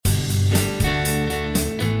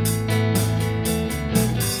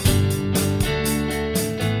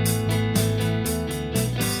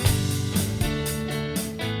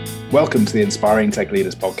Welcome to the Inspiring Tech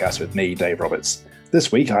Leaders podcast with me, Dave Roberts. This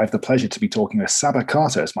week, I have the pleasure to be talking with Saba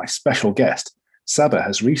Carter as my special guest. Saba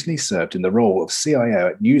has recently served in the role of CIO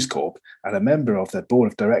at News Corp and a member of the board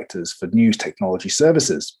of directors for News Technology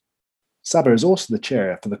Services. Saba is also the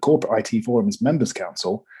chair for the Corporate IT Forum's Members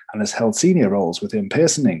Council and has held senior roles within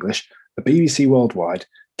Pearson English, the BBC Worldwide,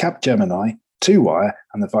 Capgemini, 2Wire,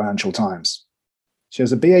 and the Financial Times. She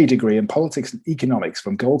has a BA degree in Politics and Economics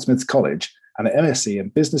from Goldsmiths College and an MSc in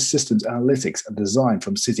Business Systems Analytics and Design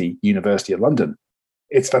from City, University of London.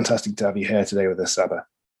 It's fantastic to have you here today with us, Saba.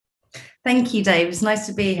 Thank you, Dave. It's nice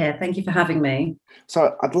to be here. Thank you for having me.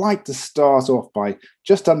 So I'd like to start off by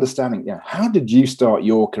just understanding, how did you start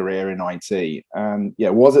your career in IT? And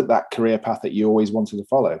was it that career path that you always wanted to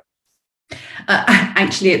follow?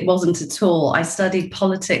 Actually, it wasn't at all. I studied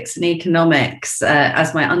politics and economics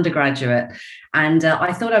as my undergraduate, and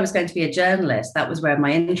I thought I was going to be a journalist. That was where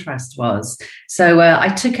my interest was. So I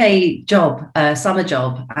took a job, a summer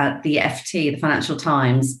job at the FT, the Financial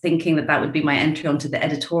Times, thinking that would be my entry onto the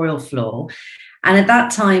editorial floor. And at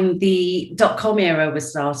that time, the .com era was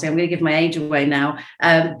starting. I'm going to give my age away now.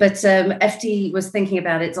 But FT was thinking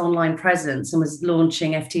about its online presence and was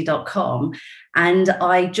launching FT.com. And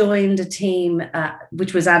I joined a team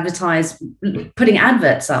which was putting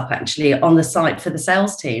adverts up actually on the site for the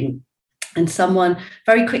sales team. And someone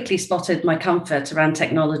very quickly spotted my comfort around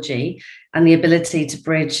technology and the ability to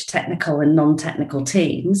bridge technical and non-technical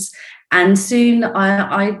teams. And soon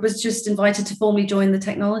I was just invited to formally join the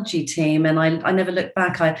technology team. And I never looked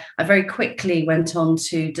back. I very quickly went on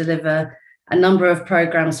to deliver a number of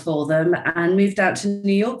programs for them and moved out to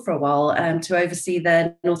New York for a while to oversee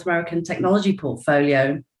their North American technology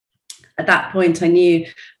portfolio. At that point, I knew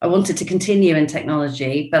I wanted to continue in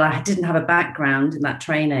technology, but I didn't have a background in that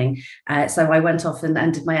training. So I went off and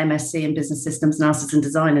did my MSc in Business Systems Analysis and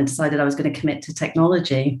Design and decided I was going to commit to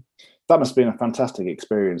technology. That must have been a fantastic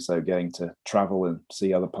experience, though, getting to travel and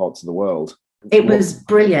see other parts of the world. It was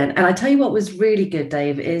brilliant. And I tell you what was really good,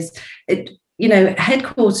 Dave, is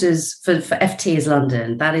headquarters for FT is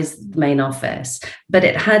London. That is the main office. But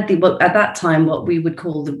it had at that time, what we would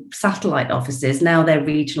call the satellite offices. Now they're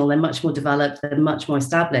regional, they're much more developed, they're much more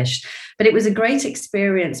established. But it was a great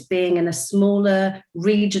experience being in a smaller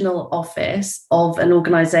regional office of an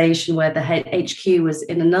organization where the head HQ was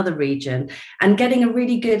in another region and getting a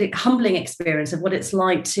really good, humbling experience of what it's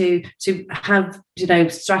like to have,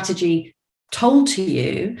 strategy told to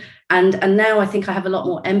you. And now I think I have a lot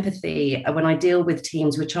more empathy when I deal with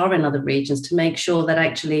teams which are in other regions to make sure that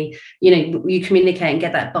actually, you communicate and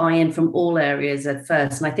get that buy-in from all areas at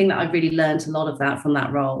first. And I think that I've really learned a lot of that from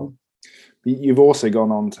that role. You've also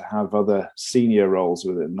gone on to have other senior roles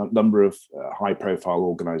with a number of high-profile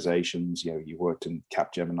organizations. You worked in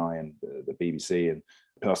Capgemini and the BBC and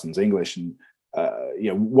Pearson English. And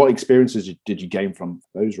what experiences did you gain from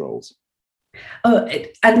those roles? Oh,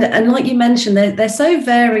 and like you mentioned, they're so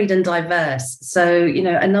varied and diverse. So,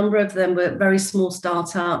 a number of them were very small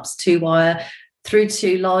startups, 2Wire, through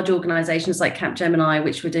to large organizations like Capgemini,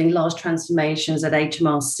 which were doing large transformations at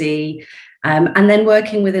HMRC. And then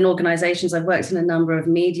working within organizations, I've worked in a number of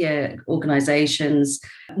media organizations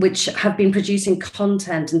which have been producing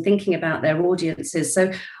content and thinking about their audiences.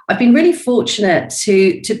 So I've been really fortunate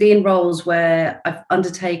to be in roles where I've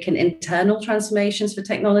undertaken internal transformations for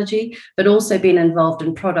technology, but also been involved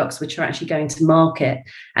in products which are actually going to market.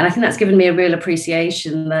 And I think that's given me a real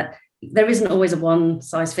appreciation that there isn't always a one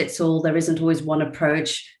size fits all. There isn't always one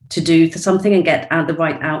approach to do for something and get the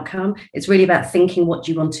right outcome. It's really about thinking what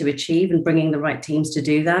you want to achieve and bringing the right teams to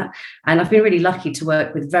do that. And I've been really lucky to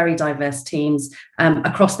work with very diverse teams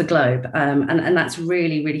across the globe. And that's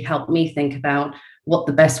really, really helped me think about what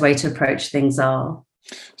the best way to approach things are.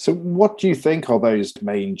 So what do you think are those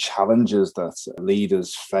main challenges that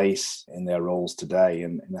leaders face in their roles today?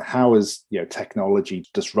 And how is technology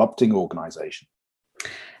disrupting organizations?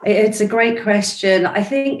 It's a great question. I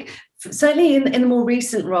think certainly in the more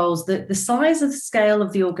recent roles, the size of the scale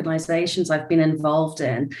of the organizations I've been involved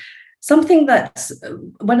in, something that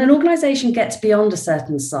when an organization gets beyond a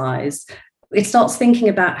certain size, it starts thinking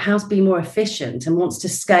about how to be more efficient and wants to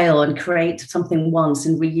scale and create something once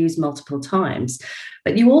and reuse multiple times.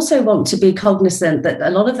 But you also want to be cognizant that a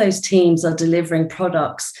lot of those teams are delivering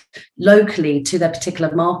products locally to their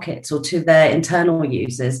particular markets or to their internal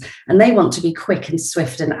users, and they want to be quick and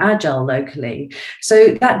swift and agile locally.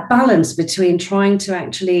 So that balance between trying to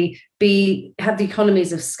actually have the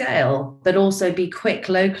economies of scale, but also be quick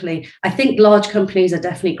locally. I think large companies are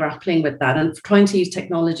definitely grappling with that and trying to use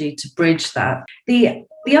technology to bridge that. The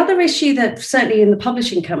other issue that certainly in the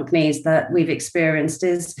publishing companies that we've experienced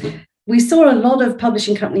is we saw a lot of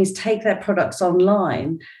publishing companies take their products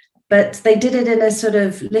online, but they did it in a sort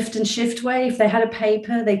of lift and shift way. If they had a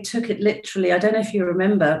paper, they took it literally. I don't know if you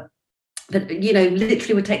remember, but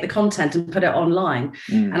literally would take the content and put it online.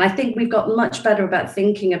 And I think we've got much better about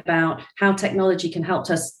thinking about how technology can help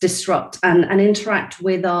us disrupt and interact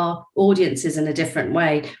with our audiences in a different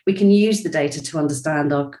way. We can use the data to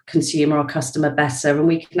understand our consumer or customer better, and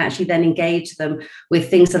we can actually then engage them with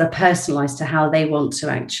things that are personalized to how they want to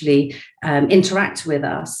actually interact with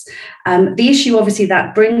us. The issue obviously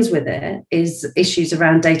that brings with it is issues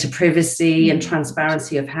around data privacy and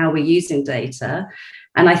transparency of how we're using data.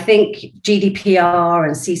 And I think GDPR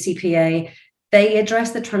and CCPA, they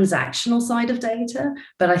address the transactional side of data,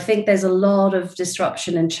 but I think there's a lot of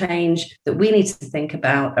disruption and change that we need to think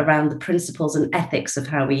about around the principles and ethics of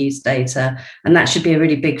how we use data. And that should be a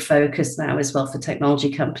really big focus now as well for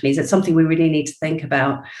technology companies. It's something we really need to think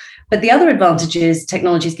about. But the other advantages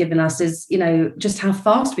technology has given us is, just how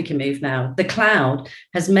fast we can move now. The cloud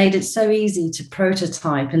has made it so easy to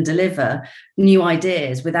prototype and deliver new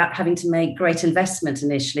ideas without having to make great investment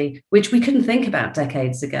initially, which we couldn't think about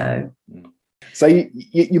decades ago. So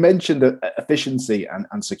you mentioned efficiency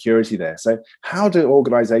and security there. So how do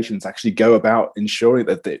organizations actually go about ensuring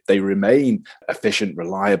that they remain efficient,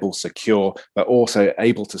 reliable, secure, but also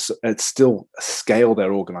able to still scale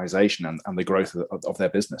their organization and the growth of their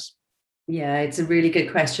business? Yeah, it's a really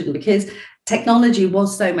good question, because technology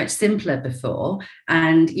was so much simpler before,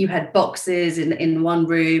 and you had boxes in one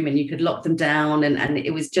room and you could lock them down, and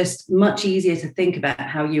it was just much easier to think about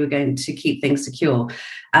how you were going to keep things secure.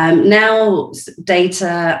 Now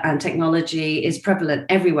data and technology is prevalent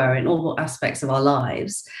everywhere in all aspects of our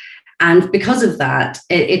lives. And because of that,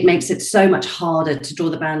 it makes it so much harder to draw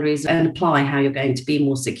the boundaries and apply how you're going to be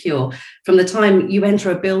more secure. From the time you enter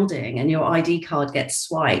a building and your ID card gets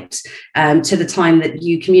swiped, to the time that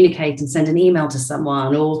you communicate and send an email to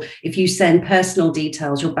someone, or if you send personal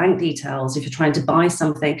details, your bank details, if you're trying to buy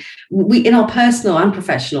something, in our personal and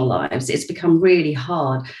professional lives, it's become really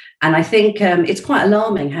hard. And I think it's quite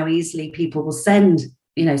alarming how easily people will send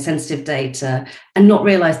sensitive data and not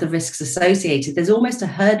realize the risks associated. There's almost a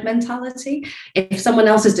herd mentality. If someone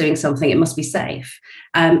else is doing something, it must be safe.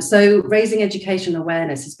 So raising education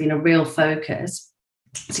awareness has been a real focus.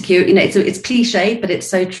 Security, it's cliche, but it's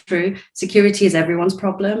so true. Security is everyone's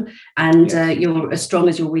problem, and you're as strong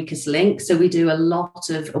as your weakest link. So we do a lot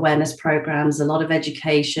of awareness programs, a lot of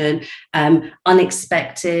education,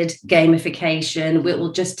 unexpected gamification.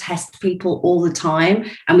 We'll just test people all the time,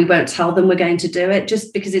 and we won't tell them we're going to do it,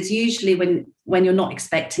 just because it's usually when you're not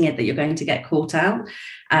expecting it that you're going to get caught out.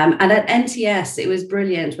 And at NTS, it was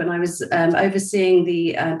brilliant. When I was overseeing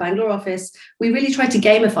the Bangalore office, we really tried to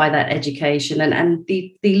gamify that education, and the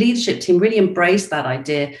leadership team really embraced that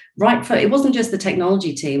idea. It wasn't just the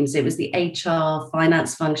technology teams, it was the HR,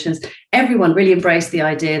 finance functions. Everyone really embraced the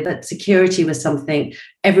idea that security was something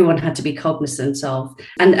everyone had to be cognizant of.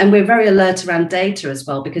 And we're very alert around data as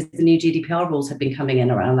well, because the new GDPR rules had been coming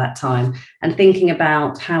in around that time, and thinking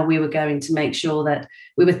about how we were going to make sure that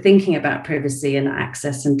we were thinking about privacy and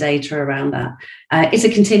access and data around that. It's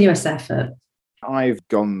a continuous effort. I've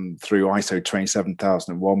gone through ISO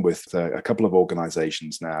 27001 with a couple of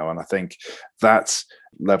organizations now, and I think that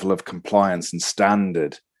level of compliance and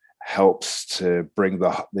standard helps to bring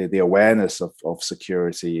the awareness of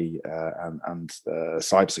security and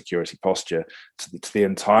cybersecurity posture to the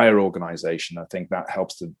entire organization. I think that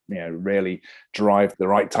helps to really drive the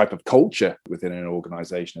right type of culture within an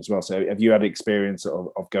organization as well. So have you had experience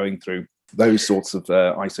of going through those sorts of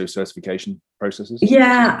ISO certification processes?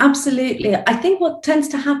 Yeah, absolutely. I think what tends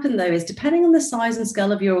to happen, though, is depending on the size and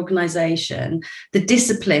scale of your organization, the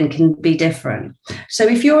discipline can be different. So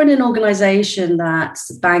if you're in an organization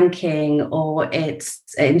that's banking, or it's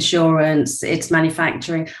insurance, it's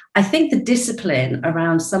manufacturing, I think the discipline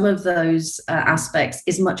around some of those aspects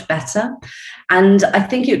is much better. And I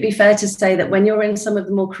think it would be fair to say that when you're in some of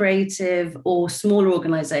the more creative or smaller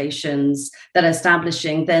organizations that are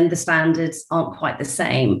establishing, then the standards aren't quite the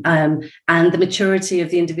same. And the maturity of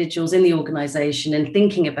the individuals in the organization and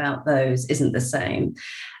thinking about those isn't the same.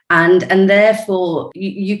 And therefore,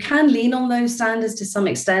 you can lean on those standards to some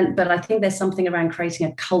extent, but I think there's something around creating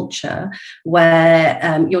a culture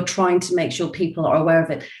where you're trying to make sure people are aware of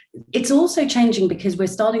it. It's also changing because we're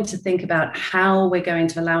starting to think about how we're going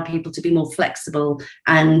to allow people to be more flexible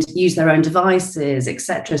and use their own devices,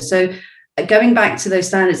 etc. So going back to those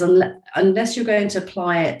standards, unless you're going to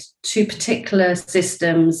apply it to particular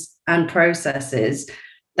systems and processes,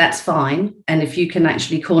 that's fine. And if you can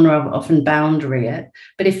actually corner off and boundary it.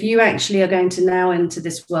 But if you actually are going to now into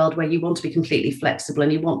this world where you want to be completely flexible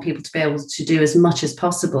and you want people to be able to do as much as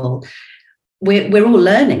possible, we're all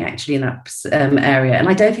learning actually in that area, and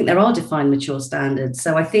I don't think there are defined mature standards.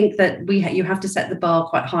 So I think that you have to set the bar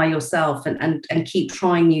quite high yourself, and keep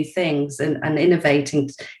trying new things and innovating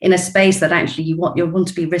in a space that actually you want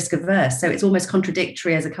to be risk averse. So it's almost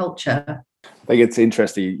contradictory as a culture. I think it's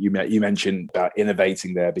interesting you mentioned about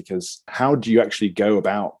innovating there, because how do you actually go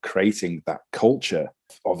about creating that culture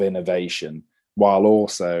of innovation while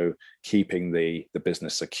also keeping the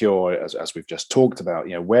business secure, as we've just talked about?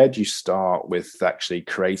 Where do you start with actually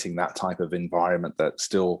creating that type of environment that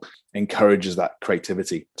still encourages that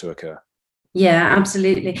creativity to occur? Yeah,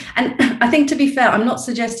 absolutely. And I think, to be fair, I'm not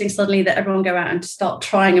suggesting suddenly that everyone go out and start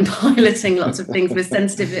trying and piloting lots of things with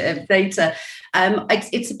sensitive data.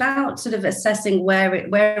 It's about sort of assessing where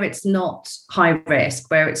it's not high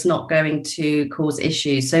risk, where it's not going to cause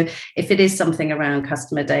issues. So if it is something around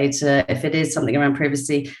customer data, if it is something around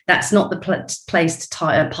privacy, that's not the place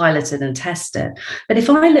to pilot it and test it. But if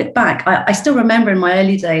I look back, I still remember in my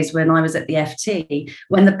early days when I was at the FT,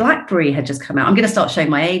 when the BlackBerry had just come out. I'm going to start showing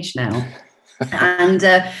my age now. And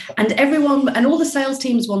everyone and all the sales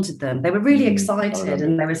teams wanted them. They were really excited,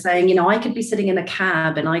 and they were saying, I could be sitting in a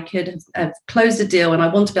cab and I could have closed a deal, and I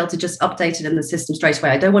want to be able to just update it in the system straight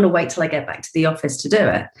away. I don't want to wait till I get back to the office to do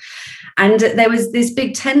it. And there was this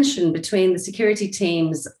big tension between the security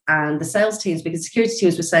teams and the sales teams, because security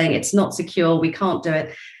teams were saying it's not secure, we can't do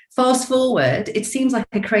it. Fast forward, it seems like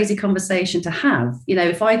a crazy conversation to have.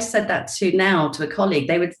 If I'd said that to a colleague,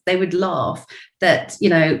 they would laugh that,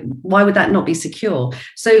 why would that not be secure?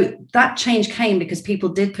 So that change came because people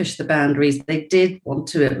did push the boundaries. They did want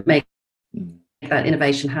to make that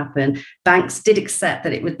innovation happen. Banks did accept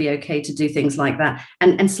that it would be okay to do things like that.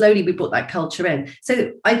 And slowly we brought that culture in.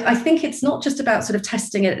 So I think it's not just about sort of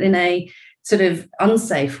testing it in a sort of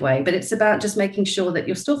unsafe way, but it's about just making sure that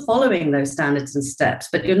you're still following those standards and steps,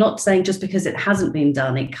 but you're not saying just because it hasn't been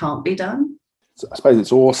done, it can't be done. So I suppose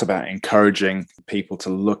it's also about encouraging people to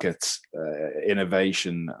look at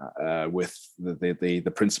innovation with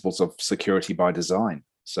the principles of security by design,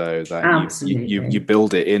 so that you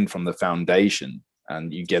build it in from the foundation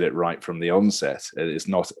and you get it right from the onset. It's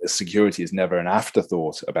not, security is never an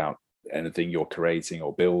afterthought about anything you're creating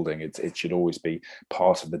or building. It should always be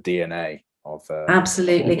part of the DNA of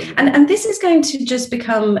absolutely. And this is going to just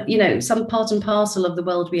become some part and parcel of the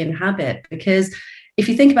world we inhabit, because if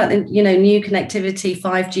you think about the new connectivity,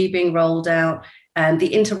 5G being rolled out, and the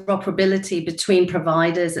interoperability between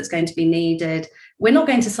providers that's going to be needed, we're not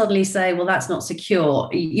going to suddenly say, well, that's not secure.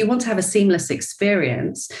 You want to have a seamless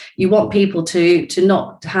experience. You want people to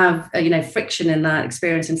not have friction in that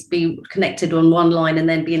experience and be connected on one line and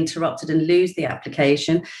then be interrupted and lose the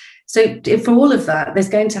application. So for all of that, there's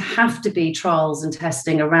going to have to be trials and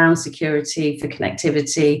testing around security for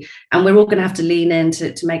connectivity, and we're all going to have to lean in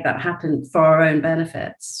to make that happen for our own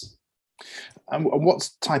benefits. And what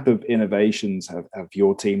type of innovations have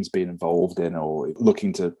your teams been involved in or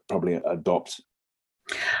looking to probably adopt?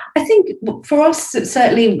 I think for us,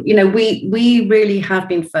 certainly, we really have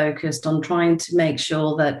been focused on trying to make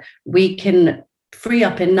sure that we can free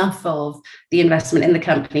up enough of the investment in the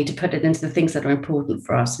company to put it into the things that are important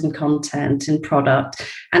for us in content, in product.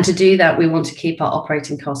 And to do that, we want to keep our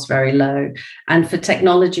operating costs very low. And for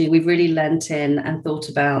technology, we've really lent in and thought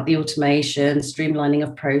about the automation, streamlining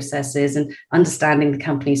of processes, and understanding the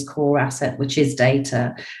company's core asset, which is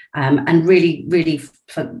data, and really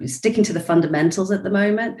sticking to the fundamentals at the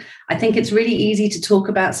moment. I think it's really easy to talk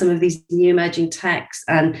about some of these new emerging techs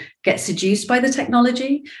and get seduced by the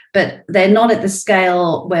technology, but they're not at the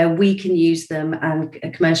scale where we can use them and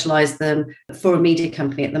commercialize them for a media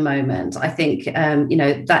company at the moment. I think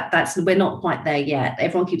that's we're not quite there yet.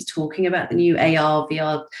 Everyone keeps talking about the new AR,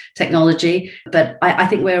 VR technology, but I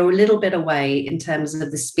think we're a little bit away in terms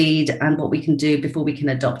of the speed and what we can do before we can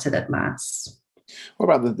adopt it at mass. What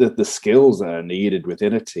about the skills that are needed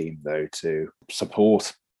within a team, though, to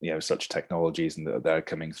support such technologies and that are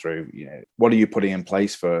coming through? What are you putting in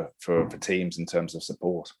place for teams in terms of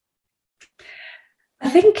support? I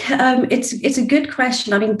think it's a good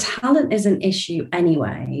question. I mean, talent is an issue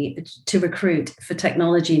anyway to recruit for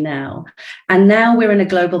technology now. And now we're in a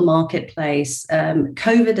global marketplace.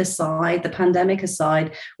 COVID aside, the pandemic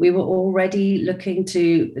aside, we were already looking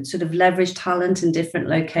to sort of leverage talent in different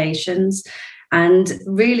locations. And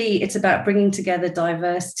really, it's about bringing together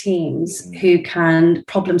diverse teams who can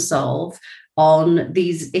problem solve on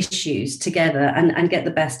these issues together and get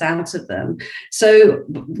the best out of them. So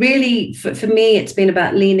really, for me, it's been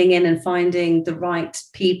about leaning in and finding the right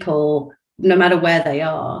people, no matter where they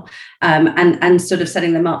are, and sort of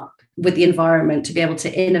setting them up with the environment to be able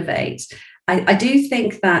to innovate. I do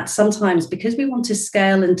think that sometimes, because we want to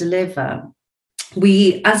scale and deliver,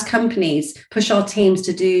 we as companies push our teams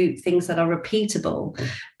to do things that are repeatable,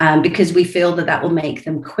 because we feel that that will make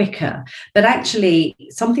them quicker. But actually,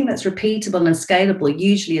 something that's repeatable and scalable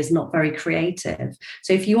usually is not very creative.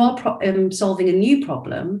 So if you are solving a new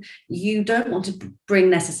problem, you don't want to bring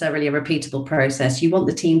necessarily a repeatable process. You want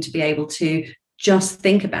the team to be able to just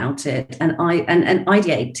think about it and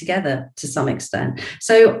ideate together to some extent.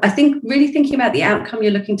 So I think really thinking about the outcome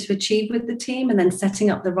you're looking to achieve with the team and then setting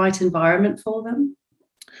up the right environment for them.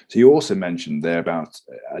 So you also mentioned there about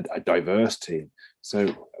a diverse team. So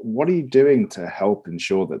what are you doing to help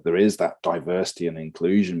ensure that there is that diversity and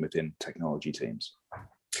inclusion within technology teams?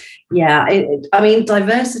 Yeah, I mean,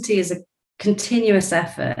 diversity is a continuous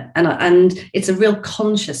effort, and it's a real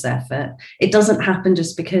conscious effort. It doesn't happen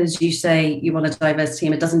just because you say you want a diverse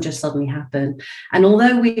team. It doesn't just suddenly happen. And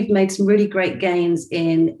although we've made some really great gains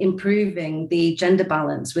in improving the gender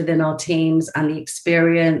balance within our teams and the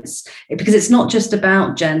experience, because it's not just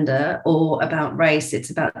about gender or about race, it's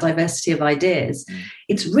about diversity of ideas.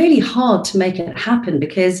 It's really hard to make it happen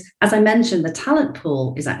because, as I mentioned, the talent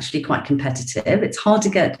pool is actually quite competitive. It's hard to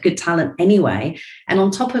get good talent anyway. And on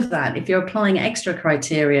top of that, if you're applying extra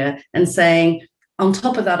criteria and saying, on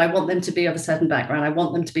top of that, I want them to be of a certain background, I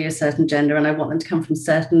want them to be a certain gender, and I want them to come from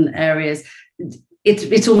certain areas,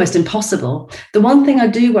 it's almost impossible. The one thing I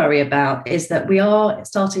do worry about is that we are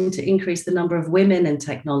starting to increase the number of women in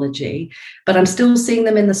technology, but I'm still seeing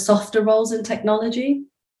them in the softer roles in technology.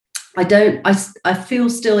 I feel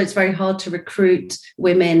still it's very hard to recruit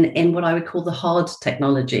women in what I would call the hard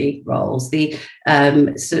technology roles, the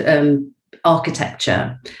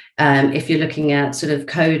architecture, if you're looking at sort of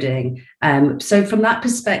coding. So from that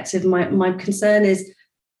perspective, my concern is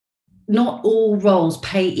not all roles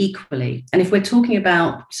pay equally. And if we're talking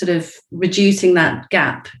about sort of reducing that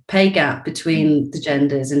pay gap between the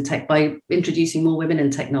genders in tech by introducing more women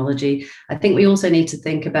in technology, I think we also need to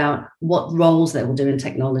think about what roles they will do in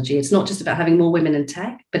technology. It's not just about having more women in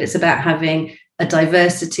tech, but it's about having a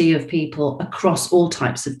diversity of people across all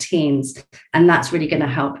types of teams. And that's really going to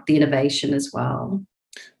help the innovation as well.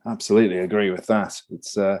 Absolutely agree with that.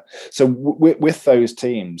 It's with those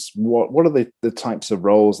teams, what are the types of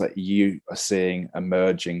roles that you are seeing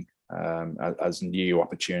emerging as new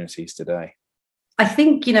opportunities today? I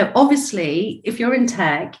think, obviously, if you're in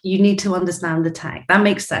tech, you need to understand the tech. That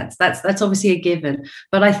makes sense. That's obviously a given.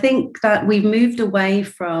 But I think that we've moved away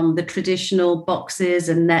from the traditional boxes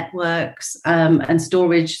and networks and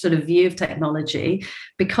storage sort of view of technology,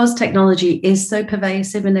 because technology is so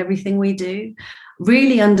pervasive in everything we do.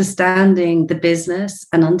 Really understanding the business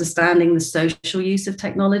and understanding the social use of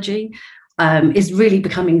technology is really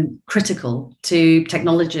becoming critical to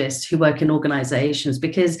technologists who work in organizations,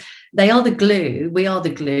 because they are the glue. We are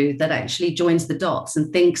the glue that actually joins the dots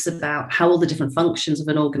and thinks about how all the different functions of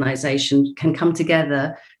an organization can come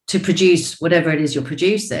together to produce whatever it is you're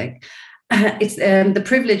producing. It's the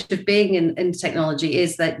privilege of being in technology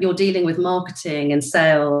is that you're dealing with marketing and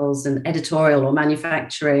sales and editorial or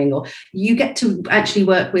manufacturing, or you get to actually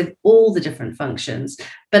work with all the different functions.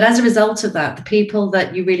 But as a result of that, the people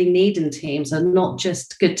that you really need in teams are not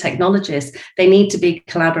just good technologists. They need to be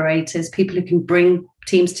collaborators, people who can bring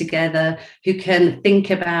teams together, who can think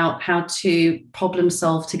about how to problem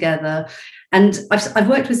solve together. And I've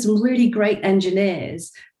worked with some really great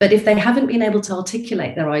engineers, but if they haven't been able to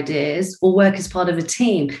articulate their ideas or work as part of a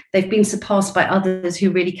team, they've been surpassed by others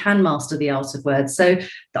who really can master the art of words. So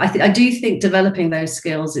I do think developing those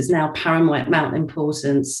skills is now paramount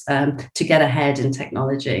importance to get ahead in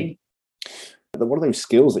technology. What are those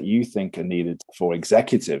skills that you think are needed for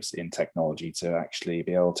executives in technology to actually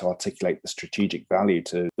be able to articulate the strategic value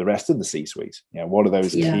to the rest of the C-suite? What are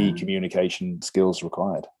those key communication skills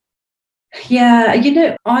required? Yeah,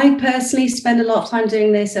 I personally spend a lot of time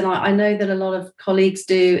doing this, and I know that a lot of colleagues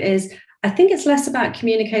do, is I think it's less about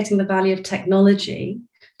communicating the value of technology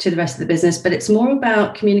to the rest of the business, but it's more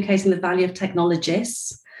about communicating the value of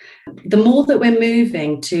technologists. The more that we're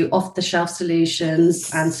moving to off-the-shelf solutions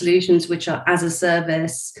and solutions which are as a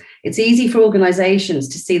service, it's easy for organizations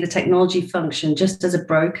to see the technology function just as a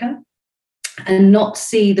broker and not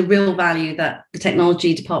see the real value that the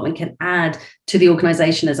technology department can add to the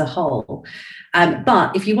organization as a whole.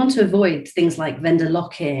 But if you want to avoid things like vendor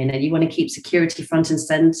lock-in, and you want to keep security front and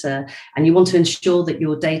center, and you want to ensure that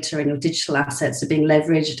your data and your digital assets are being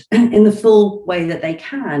leveraged in the full way that they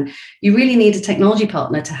can, you really need a technology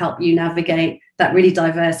partner to help you navigate that really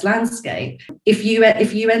diverse landscape. If you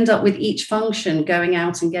end up with each function going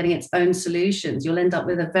out and getting its own solutions, you'll end up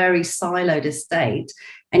with a very siloed estate,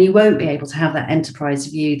 and you won't be able to have that enterprise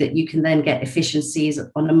view that you can then get efficiencies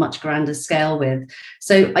on a much grander scale with.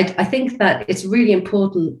 So I think that it's really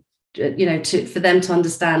important for them to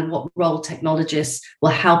understand what role technologists will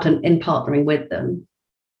help in partnering with them.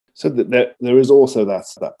 So there is also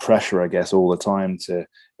that pressure, I guess, all the time to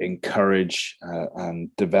encourage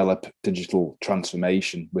and develop digital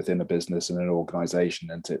transformation within a business and an organization,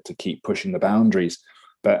 and to keep pushing the boundaries.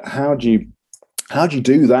 But how do you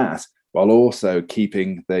do that while also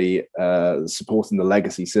keeping the supporting the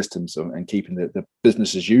legacy systems and keeping the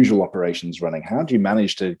business as usual operations running? How do you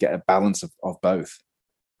manage to get a balance of both?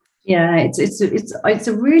 Yeah, it's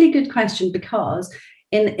a really good question, because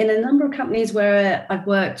in a number of companies where I've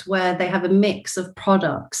worked, where they have a mix of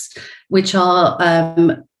products, which are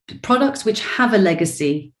products which have a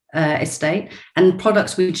legacy estate and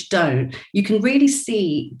products which don't, you can really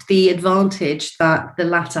see the advantage that the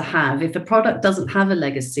latter have. If a product doesn't have a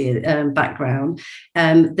legacy background,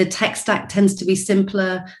 the tech stack tends to be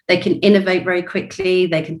simpler. They can innovate very quickly.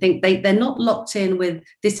 They can think, they're not locked in with,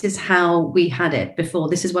 this is how we had it before,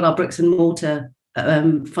 this is what our bricks and mortar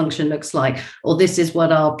function looks like, or this is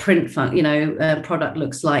what our print product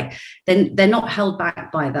looks like. Then they're not held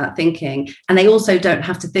back by that thinking, and they also don't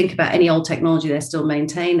have to think about any old technology they're still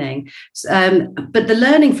maintaining. But the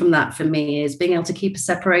learning from that for me is being able to keep a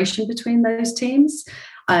separation between those teams.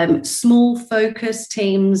 Small focused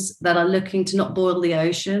teams that are looking to not boil the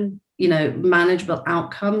ocean, manageable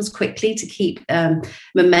outcomes quickly, to keep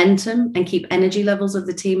momentum and keep energy levels of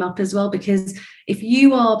the team up as well. Because if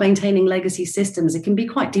you are maintaining legacy systems, it can be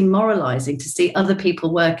quite demoralizing to see other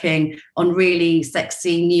people working on really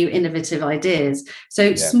sexy, new, innovative ideas.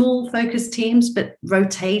 So small focused teams, but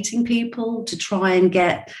rotating people to try and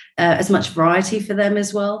get as much variety for them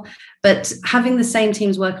as well. But having the same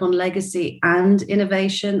teams work on legacy and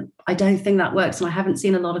innovation, I don't think that works. And I haven't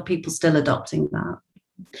seen a lot of people still adopting that.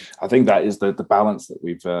 I think that is the balance that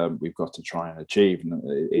we've got to try and achieve.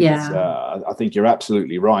 And I think you're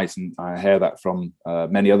absolutely right, and I hear that from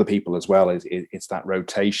many other people as well. It's that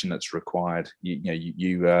rotation that's required.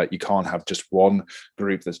 You can't have just one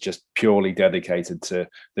group that's just purely dedicated to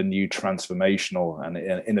the new transformational and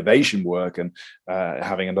innovation work, and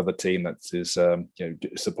having another team that is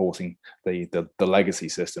supporting the legacy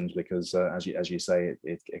systems, because as you say,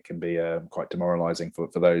 it can be quite demoralizing for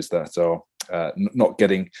those that are not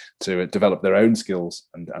getting to develop their own skills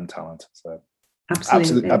and talent. So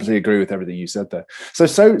absolutely agree with everything you said there.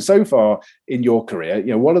 So far in your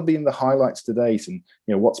career, what have been the highlights to date, and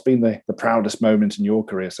what's been the proudest moment in your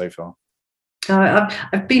career so far?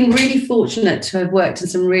 I've been really fortunate to have worked in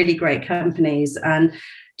some really great companies, and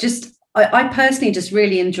I personally just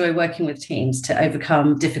really enjoy working with teams to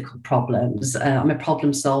overcome difficult problems. I'm a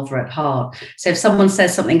problem solver at heart. So if someone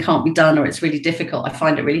says something can't be done or it's really difficult, I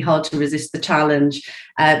find it really hard to resist the challenge.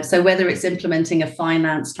 So whether it's implementing a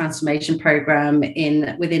finance transformation program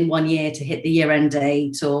within 1 year to hit the year-end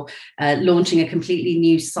date, or launching a completely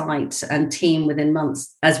new site and team within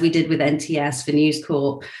months, as we did with NTS for News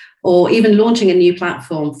Corp, or even launching a new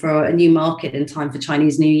platform for a new market in time for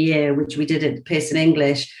Chinese New Year, which we did at Pearson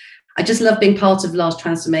English. I just love being part of large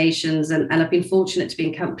transformations, and I've been fortunate to be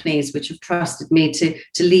in companies which have trusted me to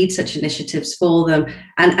lead such initiatives for them,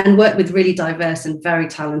 and work with really diverse and very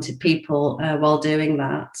talented people while doing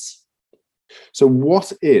that. So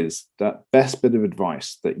what is that best bit of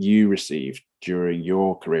advice that you received during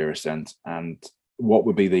your career ascent, and what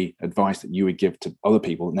would be the advice that you would give to other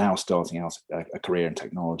people now starting out a career in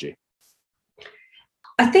technology?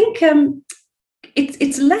 I think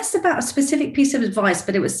it's less about a specific piece of advice,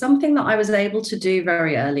 but it was something that I was able to do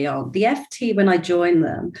very early on. The FT, when I joined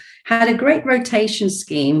them, had a great rotation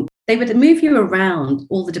scheme. They would move you around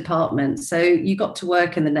all the departments. So you got to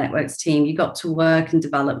work in the networks team, you got to work in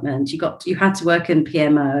development, you had to work in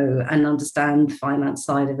PMO and understand the finance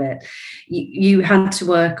side of it. You had to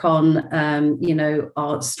work on,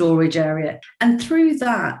 our storage area. And through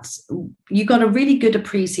that, you got a really good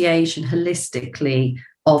appreciation holistically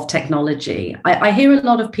of technology. I hear a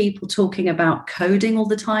lot of people talking about coding all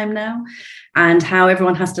the time now, and how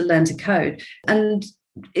everyone has to learn to code. And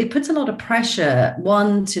it puts a lot of pressure,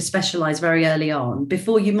 one, to specialize very early on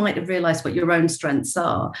before you might have realized what your own strengths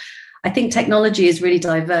are. I think technology is really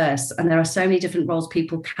diverse, and there are so many different roles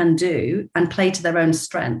people can do and play to their own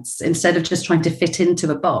strengths instead of just trying to fit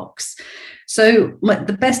into a box. So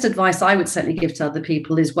the best advice I would certainly give to other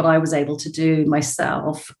people is what I was able to do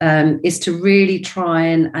myself, is to really try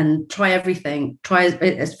and try everything, try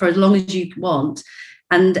for as long as you want,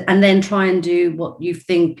 and then try and do what you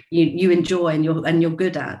think you enjoy and you're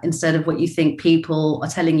good at, instead of what you think people are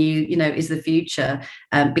telling you, is the future,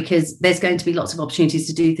 because there's going to be lots of opportunities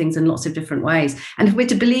to do things in lots of different ways. And if we're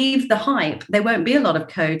to believe the hype, there won't be a lot of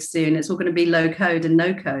code soon. It's all going to be low code and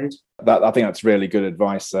no code. I think that's really good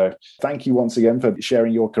advice. So thank you once again for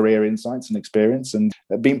sharing your career insights and experience and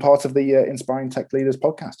being part of the Inspiring Tech Leaders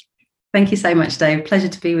podcast. Thank you so much, Dave. Pleasure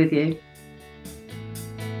to be with you.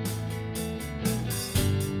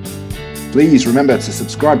 Please remember to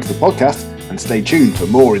subscribe to the podcast and stay tuned for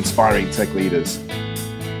more inspiring tech leaders.